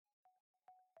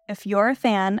If you're a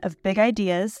fan of big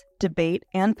ideas, debate,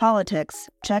 and politics,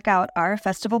 check out our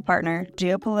festival partner,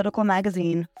 geopolitical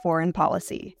magazine, Foreign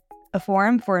Policy. A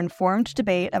forum for informed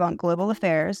debate about global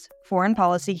affairs, Foreign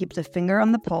Policy keeps a finger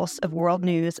on the pulse of world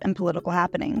news and political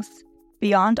happenings.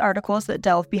 Beyond articles that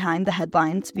delve behind the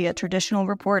headlines via traditional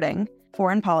reporting,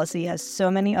 Foreign Policy has so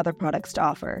many other products to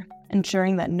offer,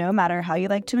 ensuring that no matter how you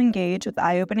like to engage with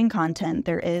eye-opening content,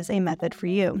 there is a method for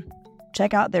you.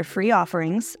 Check out their free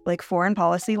offerings like Foreign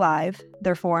Policy Live,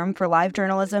 their forum for live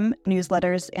journalism,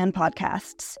 newsletters, and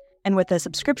podcasts. And with a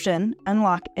subscription,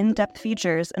 unlock in-depth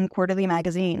features and quarterly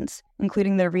magazines,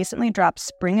 including their recently dropped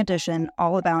spring edition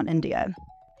all about India.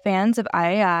 Fans of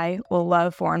IAI will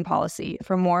love Foreign Policy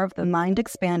for more of the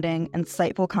mind-expanding,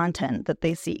 insightful content that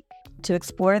they seek. To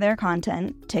explore their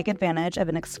content, take advantage of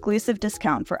an exclusive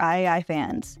discount for IAI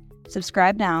fans.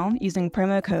 Subscribe now using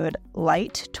promo code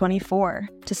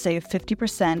LIGHT24 to save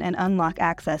 50% and unlock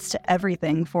access to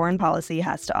everything Foreign Policy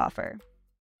has to offer.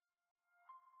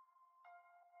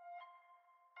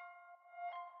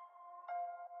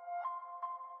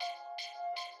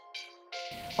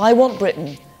 I want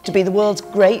Britain to be the world's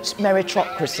great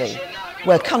meritocracy,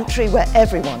 a country where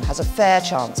everyone has a fair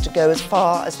chance to go as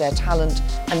far as their talent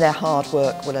and their hard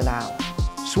work will allow.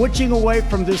 Switching away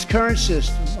from this current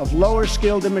system of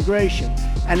lower-skilled immigration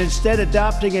and instead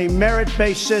adopting a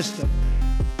merit-based system,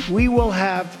 we will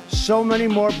have so many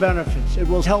more benefits. It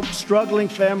will help struggling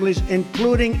families,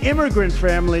 including immigrant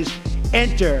families,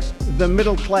 enter the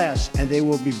middle class, and they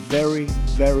will be very,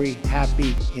 very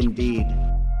happy indeed.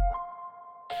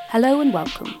 Hello and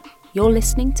welcome. You're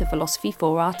listening to Philosophy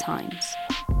for Our Times.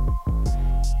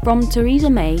 From Theresa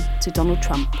May to Donald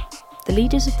Trump, the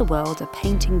leaders of the world are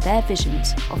painting their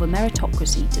visions of a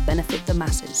meritocracy to benefit the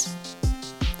masses.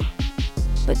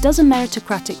 But does a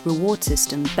meritocratic reward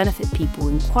system benefit people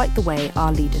in quite the way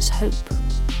our leaders hope?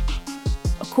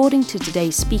 According to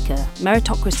today's speaker,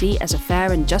 meritocracy as a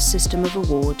fair and just system of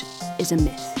reward is a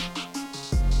myth.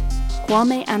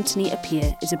 Kwame Anthony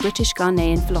Appiah is a British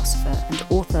Ghanaian philosopher and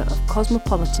author of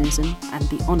Cosmopolitanism and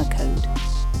the Honour Code.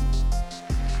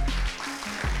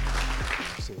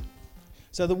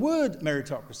 So the word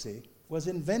meritocracy was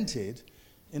invented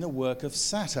in a work of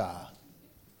satire.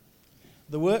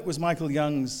 The work was Michael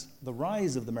Young's The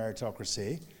Rise of the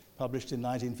Meritocracy, published in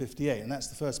 1958, and that's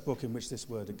the first book in which this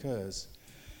word occurs.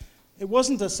 It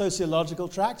wasn't a sociological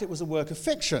tract, it was a work of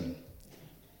fiction.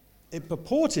 It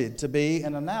purported to be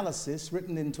an analysis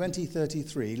written in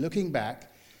 2033, looking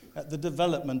back at the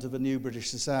development of a new British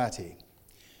society.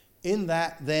 In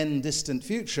that then distant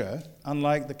future,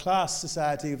 unlike the class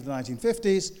society of the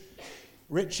 1950s,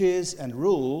 riches and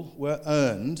rule were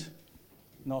earned,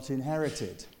 not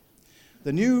inherited.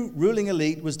 The new ruling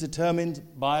elite was determined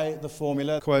by the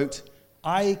formula, quote,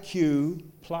 IQ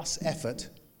plus effort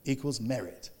equals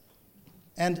merit.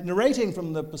 And narrating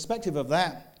from the perspective of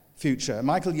that future,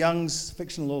 Michael Young's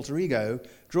fictional alter ego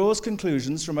draws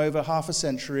conclusions from over half a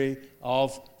century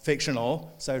of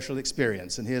fictional social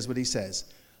experience. And here's what he says.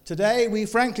 Today, we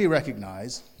frankly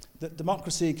recognize that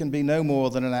democracy can be no more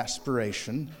than an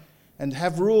aspiration and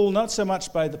have rule not so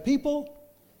much by the people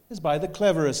as by the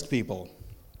cleverest people.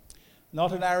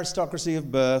 Not an aristocracy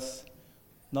of birth,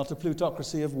 not a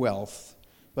plutocracy of wealth,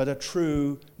 but a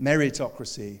true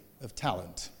meritocracy of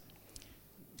talent.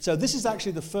 So this is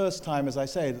actually the first time, as I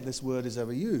say, that this word is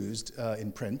ever used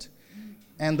in print.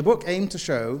 And the book aimed to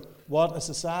show what a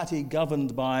society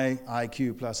governed by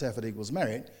IQ plus effort equals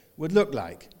merit would look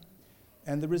like.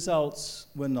 And the results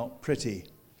were not pretty.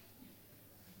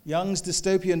 Young's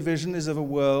dystopian vision is of a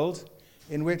world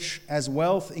in which, as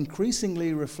wealth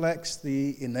increasingly reflects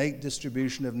the innate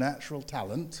distribution of natural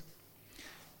talent,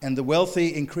 and the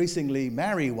wealthy increasingly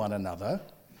marry one another,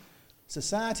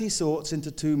 society sorts into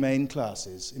two main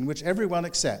classes, in which everyone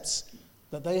accepts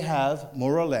that they have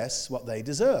more or less what they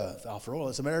deserve. After all,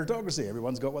 it's a meritocracy.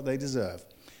 Everyone's got what they deserve.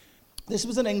 This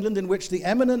was an England in which the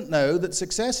eminent know that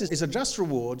success is a just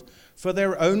reward for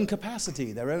their own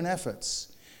capacity, their own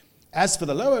efforts. As for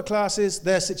the lower classes,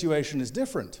 their situation is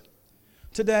different.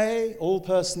 Today, all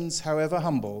persons, however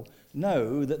humble,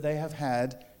 know that they have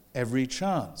had every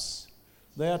chance.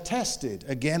 They are tested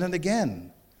again and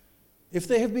again. If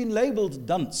they have been labelled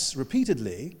dunce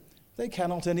repeatedly, they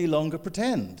cannot any longer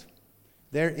pretend.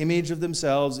 Their image of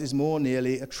themselves is more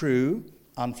nearly a true,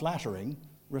 unflattering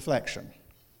reflection.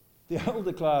 The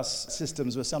older class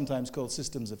systems were sometimes called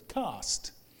systems of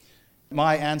caste.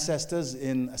 My ancestors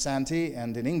in Asante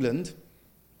and in England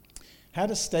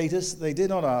had a status they did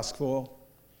not ask for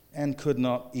and could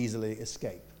not easily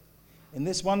escape. In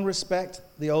this one respect,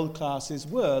 the old classes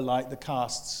were like the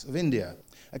castes of India.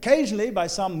 Occasionally, by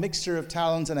some mixture of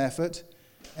talent and effort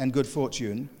and good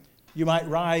fortune, you might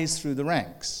rise through the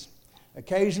ranks.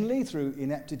 Occasionally, through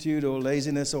ineptitude or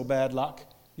laziness or bad luck,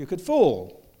 you could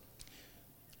fall.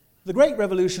 The great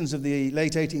revolutions of the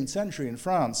late 18th century in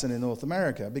France and in North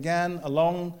America began a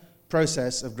long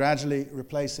process of gradually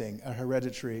replacing a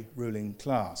hereditary ruling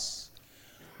class.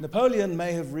 Napoleon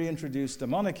may have reintroduced a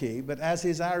monarchy, but as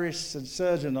his Irish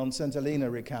surgeon on St. Helena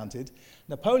recounted,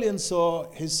 Napoleon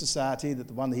saw his society,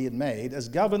 the one he had made, as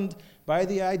governed by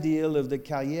the ideal of the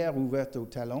carrière ouverte aux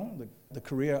talents, the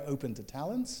career open to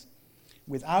talents,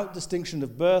 without distinction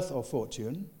of birth or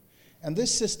fortune. And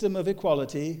this system of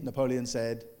equality, Napoleon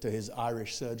said to his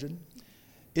Irish surgeon,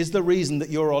 is the reason that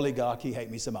your oligarchy hate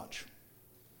me so much.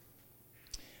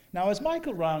 Now, as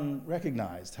Michael Young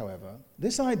recognized, however,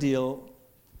 this ideal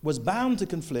was bound to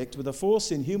conflict with a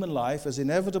force in human life as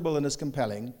inevitable and as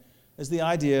compelling as the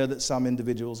idea that some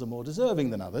individuals are more deserving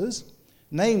than others,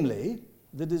 namely,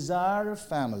 the desire of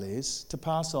families to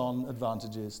pass on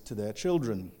advantages to their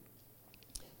children.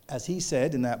 As he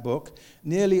said in that book,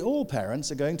 nearly all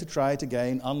parents are going to try to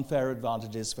gain unfair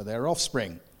advantages for their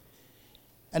offspring.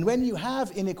 And when you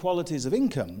have inequalities of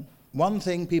income, one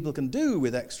thing people can do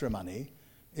with extra money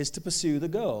is to pursue the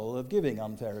goal of giving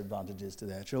unfair advantages to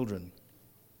their children.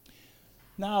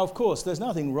 Now, of course, there's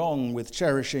nothing wrong with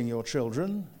cherishing your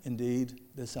children. Indeed,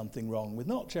 there's something wrong with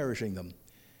not cherishing them.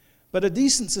 But a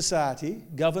decent society,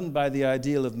 governed by the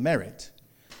ideal of merit,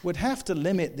 would have to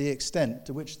limit the extent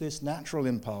to which this natural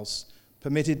impulse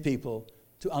permitted people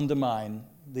to undermine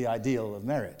the ideal of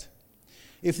merit.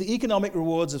 If the economic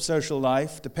rewards of social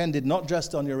life depended not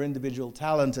just on your individual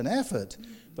talent and effort,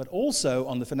 but also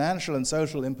on the financial and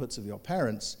social inputs of your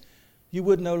parents, you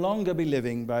would no longer be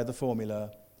living by the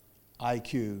formula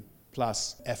IQ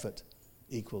plus effort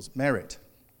equals merit.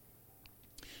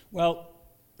 Well,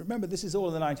 remember, this is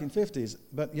all in the 1950s,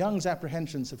 but Young's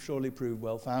apprehensions have surely proved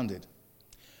well-founded.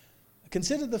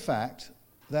 Consider the fact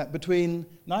that between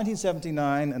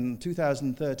 1979 and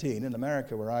 2013, in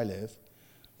America where I live,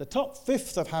 the top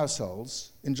fifth of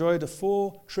households enjoyed a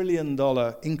 $4 trillion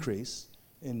increase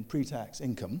in pre-tax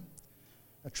income,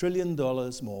 $1 trillion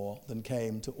more than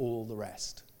came to all the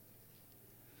rest.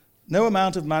 No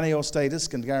amount of money or status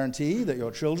can guarantee that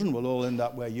your children will all end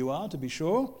up where you are, to be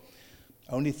sure.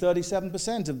 Only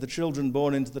 37% of the children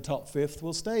born into the top fifth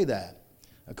will stay there,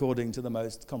 according to the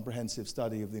most comprehensive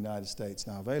study of the United States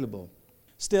now available.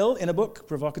 Still, in a book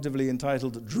provocatively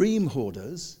entitled Dream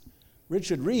Hoarders,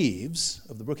 Richard Reeves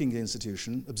of the Brookings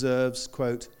Institution observes,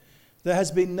 quote, "There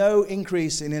has been no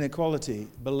increase in inequality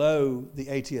below the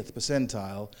 80th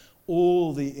percentile.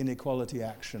 All the inequality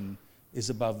action is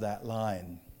above that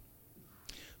line."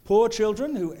 Poor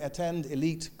children who attend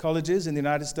elite colleges in the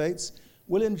United States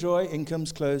will enjoy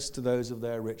incomes close to those of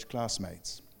their rich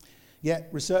classmates. Yet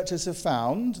researchers have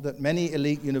found that many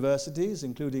elite universities,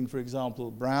 including, for example,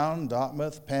 Brown,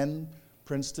 Dartmouth, Penn,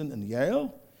 Princeton, and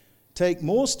Yale, take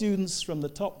more students from the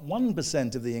top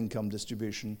 1% of the income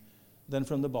distribution than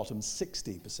from the bottom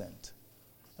 60%.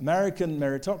 American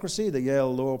meritocracy, the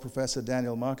Yale law professor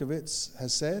Daniel Markovits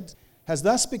has said, has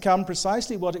thus become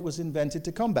precisely what it was invented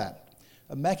to combat: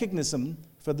 a mechanism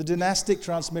for the dynastic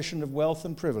transmission of wealth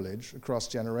and privilege across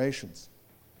generations.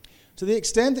 To the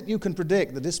extent that you can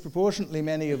predict that disproportionately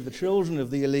many of the children of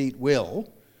the elite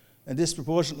will, and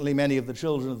disproportionately many of the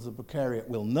children of the precariat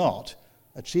will not,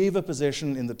 achieve a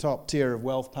position in the top tier of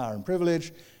wealth, power, and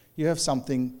privilege, you have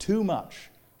something too much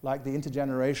like the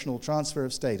intergenerational transfer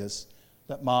of status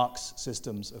that marks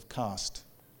systems of caste.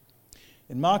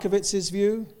 In Markovitz's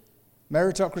view,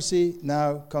 meritocracy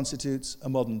now constitutes a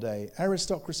modern-day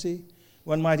aristocracy.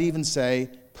 One might even say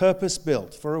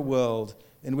purpose-built for a world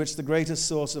in which the greatest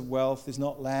source of wealth is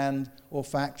not land or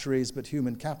factories, but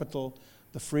human capital,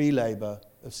 the free labor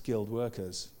of skilled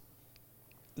workers.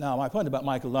 Now, my point about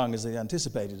Michael Young is that he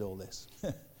anticipated all this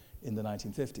in the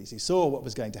 1950s. He saw what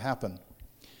was going to happen.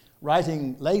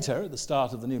 Writing later, at the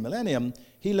start of the new millennium,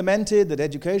 he lamented that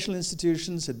educational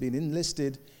institutions had been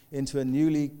enlisted into a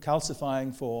newly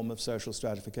calcifying form of social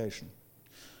stratification.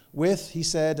 With, he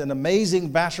said, an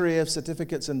amazing battery of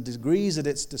certificates and degrees at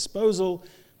its disposal,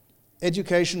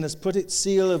 education has put its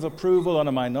seal of approval on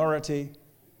a minority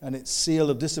and its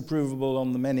seal of disapproval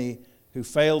on the many who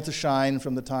fail to shine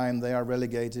from the time they are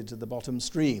relegated to the bottom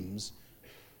streams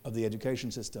of the education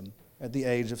system at the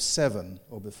age of 7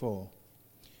 or before.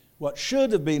 What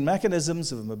should have been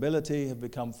mechanisms of mobility have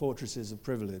become fortresses of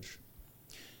privilege.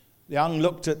 Young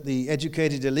looked at the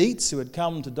educated elites who had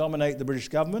come to dominate the British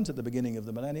government at the beginning of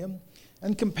the millennium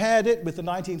and compared it with the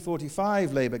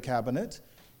 1945 Labour cabinet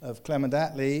of Clement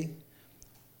Attlee,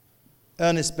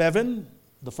 Ernest Bevin,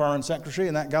 the Foreign Secretary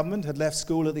in that government, had left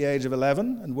school at the age of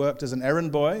 11 and worked as an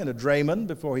errand boy and a drayman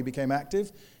before he became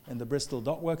active in the Bristol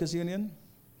Dock Workers Union.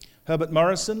 Herbert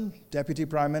Morrison, Deputy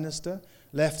Prime Minister,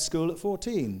 left school at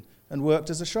 14 and worked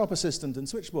as a shop assistant and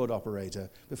switchboard operator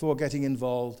before getting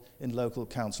involved in local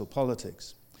council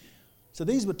politics. So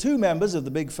these were two members of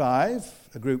the Big Five,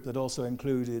 a group that also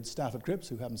included Stafford Cripps,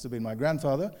 who happens to be my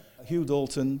grandfather, Hugh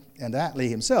Dalton, and Attlee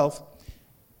himself.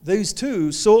 These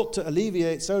two sought to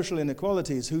alleviate social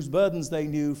inequalities whose burdens they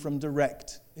knew from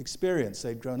direct experience.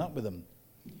 They'd grown up with them.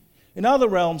 In other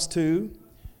realms, too,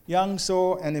 Young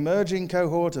saw an emerging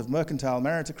cohort of mercantile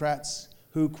meritocrats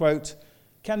who, quote,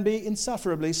 can be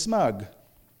insufferably smug,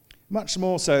 much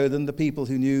more so than the people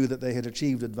who knew that they had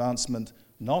achieved advancement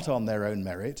not on their own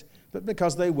merit, but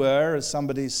because they were, as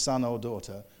somebody's son or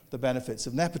daughter, the benefits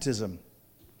of nepotism.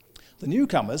 The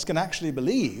newcomers can actually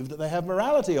believe that they have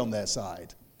morality on their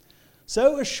side.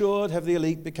 So assured have the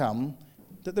elite become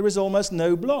that there is almost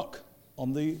no block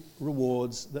on the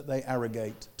rewards that they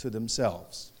arrogate to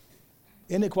themselves.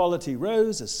 Inequality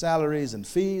rose as salaries and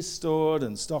fees soared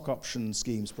and stock option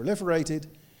schemes proliferated,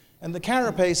 and the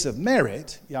carapace of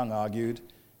merit, Young argued,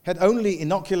 had only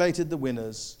inoculated the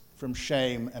winners from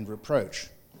shame and reproach.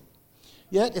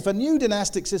 Yet, if a new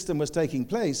dynastic system was taking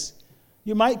place,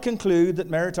 you might conclude that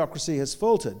meritocracy has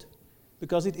faltered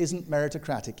because it isn't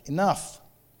meritocratic enough.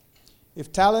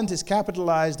 If talent is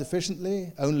capitalized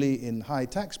efficiently only in high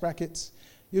tax brackets,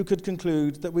 you could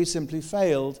conclude that we simply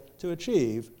failed to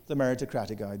achieve the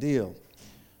meritocratic ideal.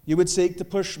 You would seek to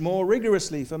push more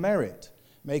rigorously for merit,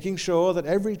 making sure that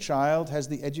every child has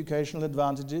the educational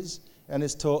advantages and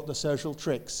is taught the social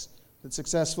tricks that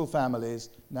successful families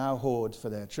now hoard for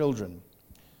their children.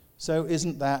 So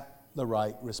isn't that the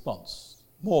right response?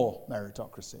 More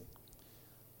meritocracy.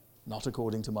 Not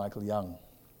according to Michael Young.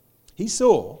 He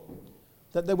saw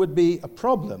that there would be a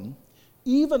problem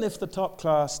even if the top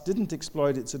class didn't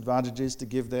exploit its advantages to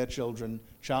give their children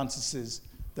chances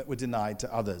that were denied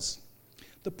to others.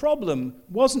 The problem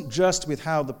wasn't just with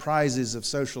how the prizes of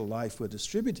social life were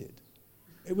distributed.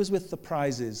 It was with the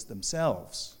prizes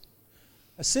themselves.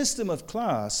 A system of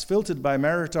class filtered by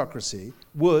meritocracy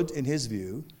would, in his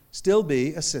view, still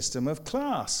be a system of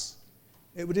class.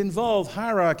 It would involve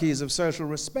hierarchies of social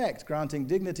respect, granting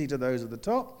dignity to those at the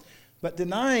top, but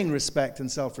denying respect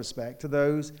and self-respect to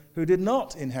those who did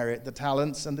not inherit the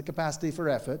talents and the capacity for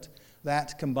effort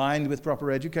that, combined with proper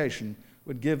education,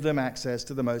 would give them access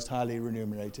to the most highly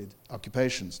remunerated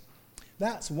occupations.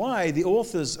 That's why the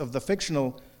authors of the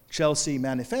fictional Chelsea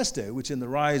Manifesto, which in The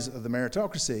Rise of the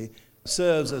Meritocracy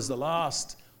serves as the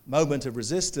last moment of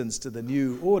resistance to the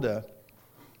new order,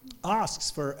 asks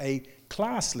for a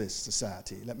classless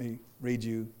society. Let me read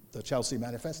you the Chelsea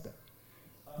Manifesto.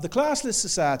 The classless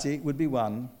society would be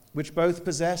one which both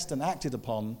possessed and acted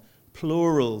upon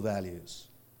plural values.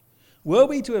 Were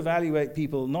we to evaluate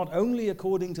people not only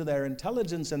according to their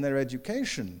intelligence and their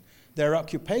education, their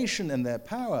occupation and their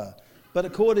power, but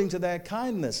according to their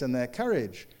kindness and their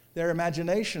courage, their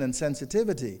imagination and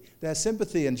sensitivity, their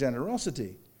sympathy and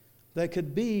generosity, there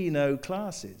could be no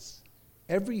classes.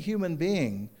 Every human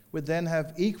being would then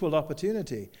have equal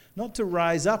opportunity, not to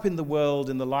rise up in the world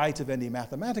in the light of any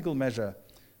mathematical measure,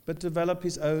 but develop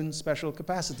his own special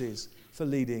capacities for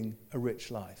leading a rich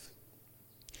life.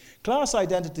 Class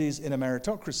identities in a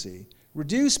meritocracy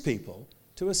reduce people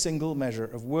to a single measure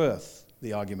of worth,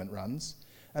 the argument runs,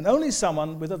 and only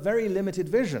someone with a very limited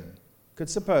vision could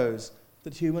suppose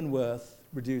that human worth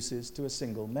reduces to a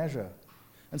single measure.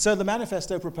 And so the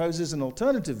manifesto proposes an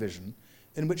alternative vision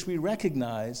in which we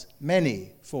recognize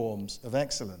many forms of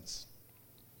excellence.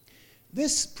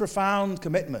 This profound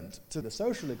commitment to the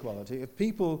social equality of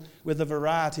people with a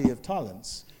variety of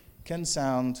talents can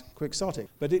sound quixotic,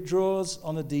 but it draws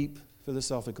on a deep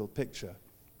philosophical picture.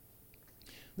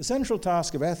 The central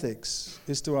task of ethics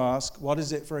is to ask, what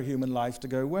is it for a human life to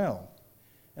go well?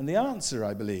 And the answer,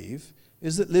 I believe,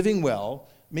 is that living well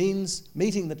means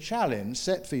meeting the challenge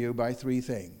set for you by three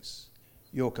things: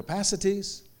 your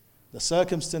capacities, the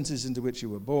circumstances into which you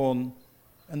were born,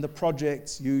 and the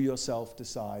projects you yourself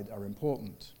decide are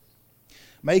important.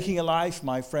 Making a life,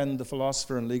 my friend, the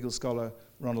philosopher and legal scholar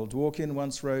Ronald Dworkin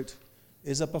once wrote,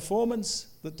 is a performance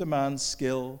that demands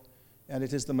skill, and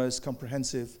it is the most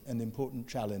comprehensive and important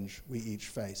challenge we each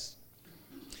face.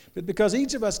 But because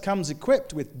each of us comes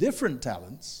equipped with different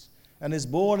talents and is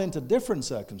born into different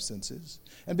circumstances,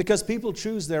 and because people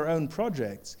choose their own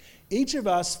projects, each of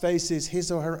us faces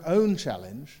his or her own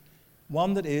challenge,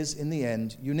 one that is, in the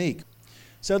end, unique.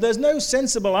 So there's no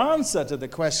sensible answer to the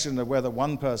question of whether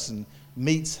one person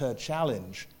meets her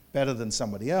challenge better than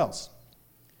somebody else.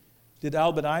 Did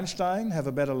Albert Einstein have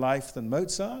a better life than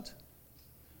Mozart?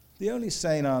 the only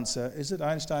sane answer is that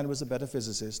Einstein was a better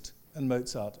physicist and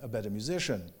Mozart a better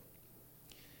musician.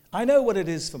 I know what it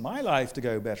is for my life to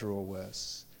go better or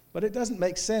worse, but it doesn't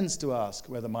make sense to ask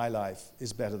whether my life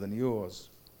is better than yours.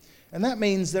 And that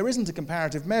means there isn't a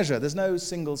comparative measure. There's no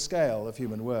single scale of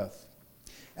human worth.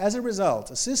 As a result,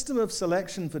 a system of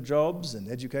selection for jobs and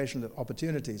educational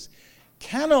opportunities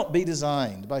cannot be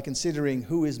designed by considering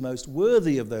who is most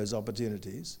worthy of those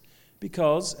opportunities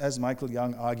because, as Michael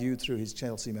Young argued through his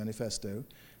Chelsea Manifesto,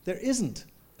 there isn't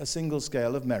a single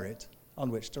scale of merit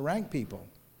on which to rank people.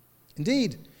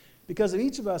 Indeed, because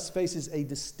each of us faces a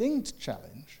distinct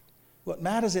challenge, what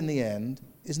matters in the end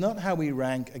is not how we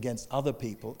rank against other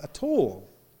people at all.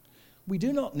 We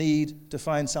do not need to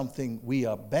find something we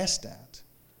are best at.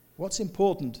 What's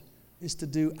important is to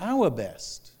do our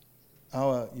best,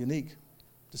 our unique,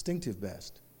 distinctive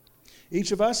best.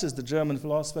 Each of us, as the German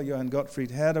philosopher Johann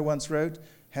Gottfried Herder once wrote,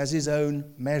 has his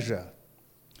own measure.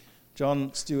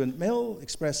 John Stuart Mill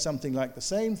expressed something like the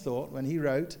same thought when he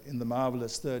wrote in the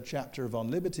marvelous third chapter of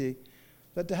On Liberty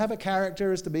that to have a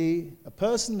character is to be a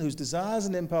person whose desires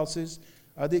and impulses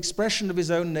are the expression of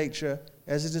his own nature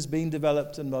as it has been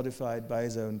developed and modified by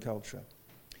his own culture.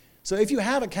 So if you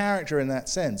have a character in that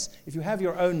sense, if you have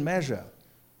your own measure,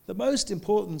 the most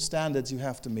important standards you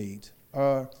have to meet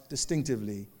are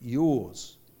distinctively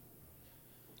yours.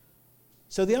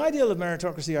 So the ideal of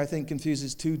meritocracy, I think,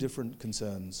 confuses two different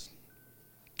concerns.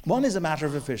 One is a matter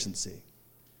of efficiency.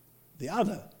 The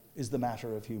other is the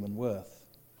matter of human worth.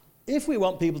 If we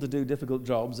want people to do difficult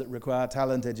jobs that require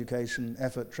talent, education,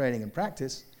 effort, training, and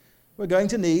practice, we're going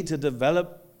to need to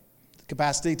develop the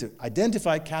capacity to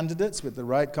identify candidates with the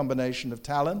right combination of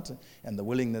talent and the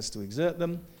willingness to exert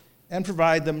them, and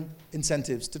provide them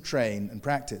incentives to train and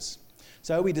practice.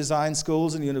 So we design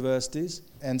schools and universities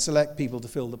and select people to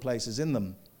fill the places in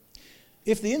them.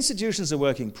 If the institutions are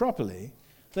working properly,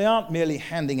 they aren't merely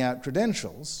handing out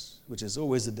credentials, which is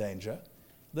always a danger.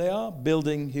 They are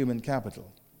building human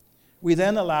capital. We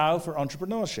then allow for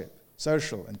entrepreneurship,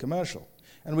 social and commercial.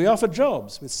 And we offer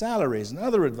jobs with salaries and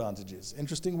other advantages,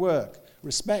 interesting work,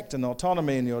 respect and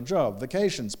autonomy in your job,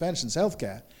 vacations, pensions,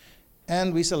 healthcare,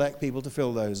 and we select people to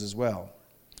fill those as well.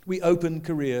 We open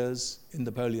careers, in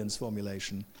Napoleon's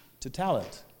formulation, to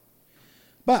talent.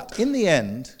 But in the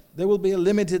end, there will be a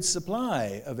limited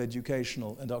supply of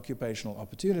educational and occupational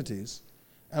opportunities,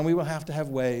 and we will have to have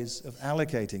ways of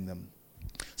allocating them.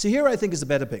 So here I think is a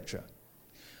better picture.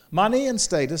 Money and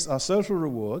status are social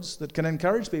rewards that can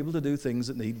encourage people to do things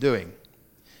that need doing.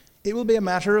 It will be a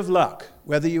matter of luck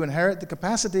whether you inherit the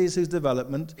capacities whose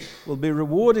development will be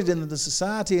rewarded in the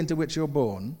society into which you're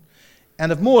born,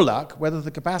 and of more luck whether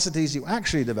the capacities you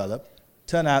actually develop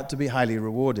turn out to be highly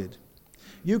rewarded.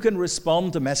 You can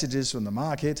respond to messages from the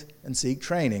market and seek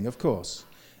training, of course,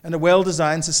 and a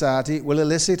well-designed society will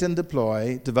elicit and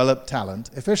deploy developed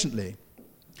talent efficiently.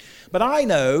 But I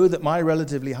know that my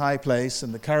relatively high place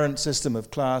in the current system of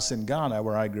class in Ghana,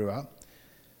 where I grew up,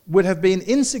 would have been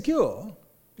insecure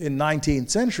in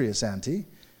 19th century Asante,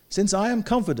 since I am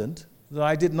confident that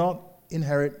I did not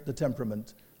inherit the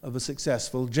temperament of a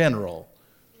successful general.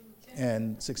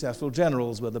 And successful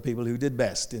generals were the people who did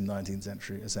best in 19th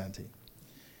century Asante.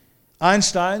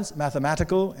 Einstein's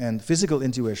mathematical and physical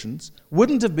intuitions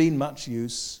wouldn't have been much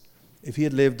use if he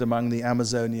had lived among the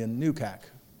Amazonian Nukak,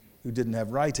 who didn't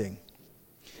have writing.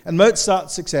 And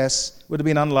Mozart's success would have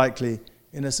been unlikely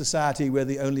in a society where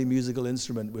the only musical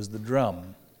instrument was the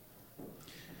drum.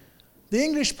 The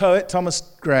English poet Thomas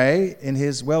Gray, in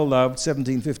his well-loved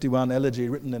 1751 elegy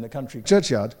written in a country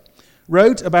churchyard,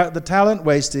 wrote about the talent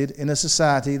wasted in a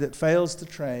society that fails to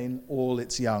train all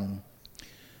its young.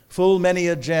 Full many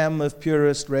a gem of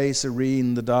purest ray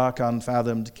serene the dark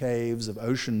unfathomed caves of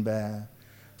ocean bear.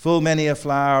 Full many a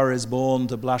flower is born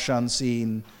to blush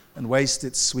unseen and waste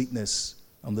its sweetness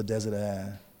on the desert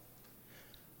air.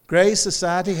 Gray's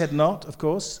society had not, of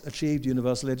course, achieved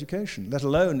universal education, let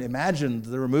alone imagined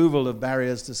the removal of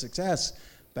barriers to success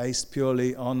based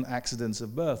purely on accidents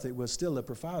of birth. It was still a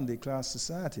profoundly class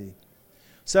society.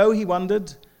 So he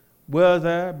wondered, were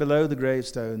there below the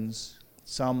gravestones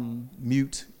some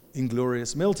mute,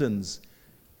 inglorious Miltons,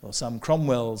 or some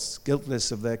Cromwells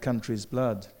guiltless of their country's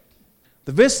blood?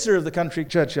 The vista of the country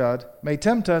churchyard may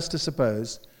tempt us to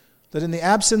suppose that in the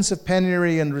absence of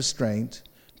penury and restraint,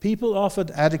 people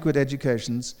offered adequate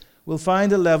educations will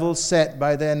find a level set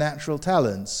by their natural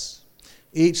talents.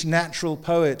 Each natural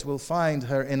poet will find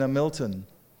her inner Milton.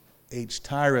 Each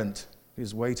tyrant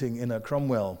is waiting in a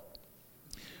Cromwell.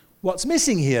 What's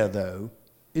missing here, though,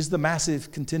 is the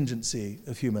massive contingency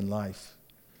of human life.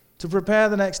 To prepare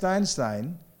the next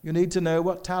Einstein, you need to know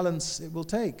what talents it will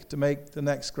take to make the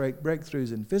next great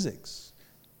breakthroughs in physics,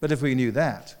 But if we knew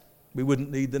that, we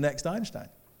wouldn't need the next Einstein.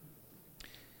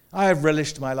 I have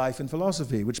relished my life in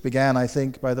philosophy, which began, I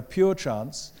think, by the pure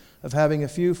chance of having a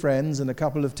few friends and a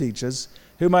couple of teachers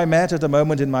whom I met at a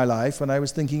moment in my life when I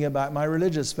was thinking about my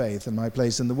religious faith and my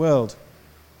place in the world.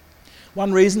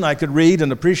 One reason I could read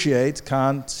and appreciate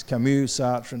Kant, Camus,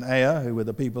 Sartre, and Ayer, who were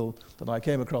the people that I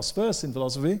came across first in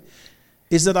philosophy,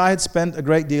 is that I had spent a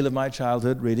great deal of my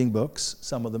childhood reading books,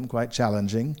 some of them quite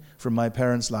challenging, from my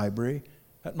parents' library,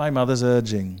 at my mother's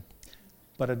urging.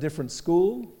 But a different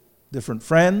school, different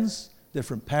friends,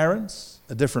 different parents,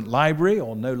 a different library,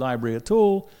 or no library at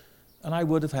all, and I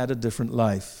would have had a different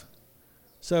life.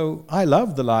 So I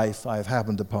love the life I have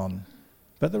happened upon,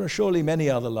 but there are surely many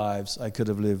other lives I could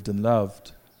have lived and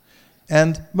loved.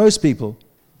 And most people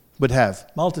would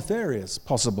have multifarious,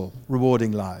 possible,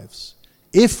 rewarding lives,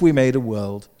 if we made a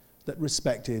world that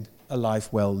respected a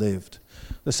life well lived.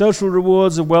 The social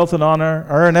rewards of wealth and honor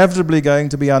are inevitably going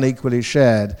to be unequally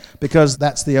shared, because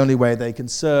that's the only way they can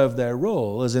serve their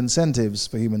role as incentives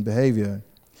for human behavior.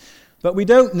 But we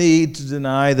don't need to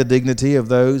deny the dignity of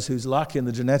those whose luck in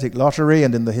the genetic lottery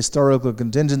and in the historical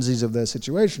contingencies of their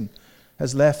situation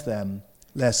has left them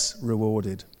less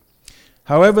rewarded.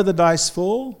 However the dice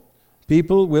fall,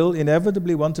 people will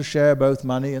inevitably want to share both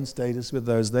money and status with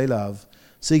those they love,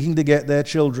 seeking to get their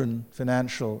children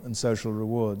financial and social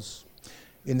rewards.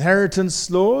 Inheritance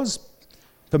laws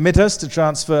permit us to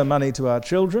transfer money to our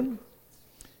children.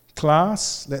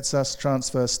 Class lets us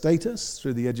transfer status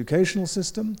through the educational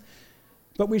system.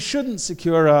 But we shouldn't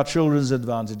secure our children's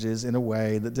advantages in a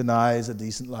way that denies a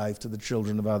decent life to the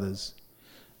children of others.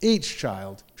 Each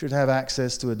child should have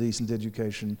access to a decent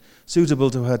education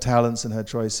suitable to her talents and her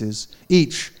choices.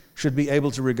 Each should be able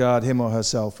to regard him or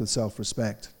herself with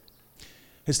self-respect.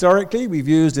 Historically, we've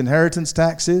used inheritance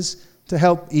taxes to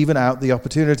help even out the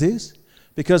opportunities,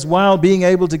 because while being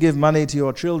able to give money to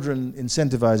your children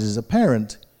incentivizes a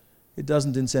parent, it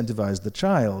doesn't incentivize the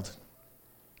child.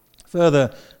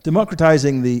 Further,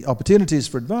 democratizing the opportunities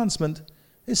for advancement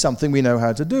is something we know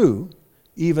how to do,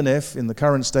 even if, in the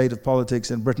current state of politics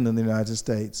in Britain and the United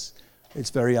States, it's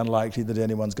very unlikely that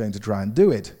anyone's going to try and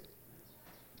do it.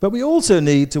 But we also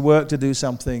need to work to do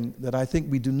something that I think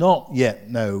we do not yet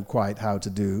know quite how to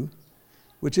do,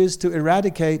 which is to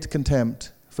eradicate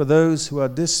contempt for those who are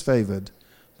disfavored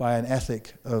by an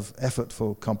ethic of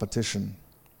effortful competition.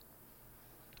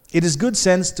 It is good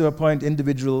sense to appoint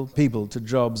individual people to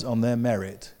jobs on their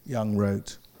merit, Young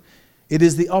wrote. It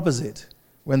is the opposite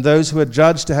when those who are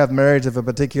judged to have merit of a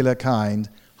particular kind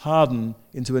harden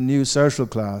into a new social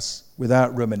class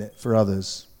without room in it for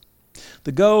others.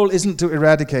 The goal isn't to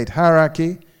eradicate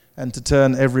hierarchy and to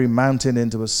turn every mountain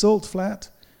into a salt flat.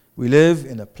 We live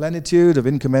in a plenitude of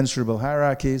incommensurable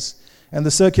hierarchies, and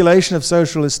the circulation of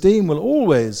social esteem will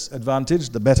always advantage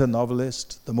the better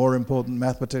novelist, the more important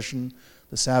mathematician,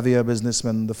 the savvier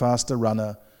businessman, the faster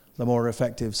runner, the more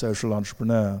effective social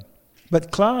entrepreneur. But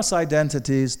class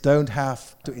identities don't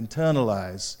have to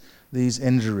internalize these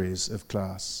injuries of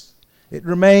class. It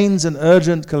remains an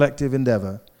urgent collective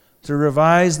endeavor to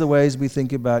revise the ways we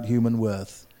think about human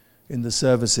worth in the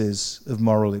services of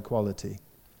moral equality.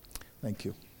 Thank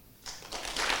you.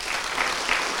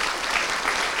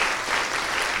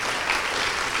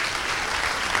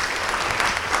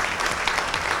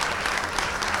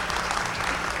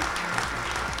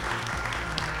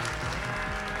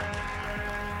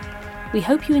 We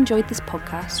hope you enjoyed this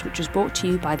podcast, which was brought to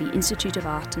you by the Institute of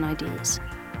Art and Ideas.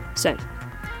 So,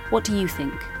 what do you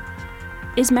think?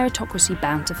 Is meritocracy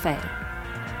bound to fail?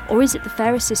 Or is it the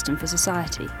fairest system for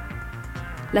society?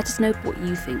 Let us know what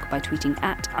you think by tweeting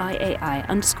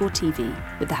 @IAI_TV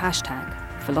with the hashtag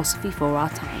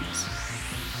 #PhilosophyForOurTimes.